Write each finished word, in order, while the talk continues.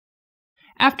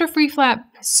After free flap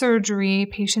surgery,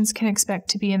 patients can expect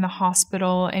to be in the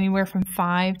hospital anywhere from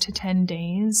 5 to 10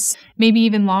 days, maybe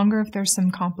even longer if there's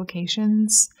some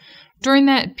complications. During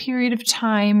that period of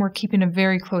time, we're keeping a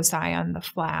very close eye on the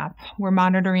flap. We're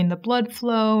monitoring the blood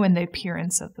flow and the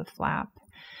appearance of the flap.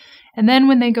 And then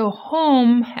when they go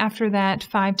home after that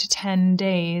 5 to 10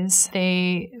 days,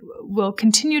 they will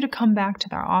continue to come back to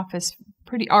our office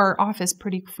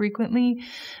pretty frequently,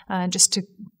 just to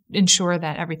ensure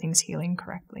that everything's healing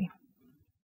correctly.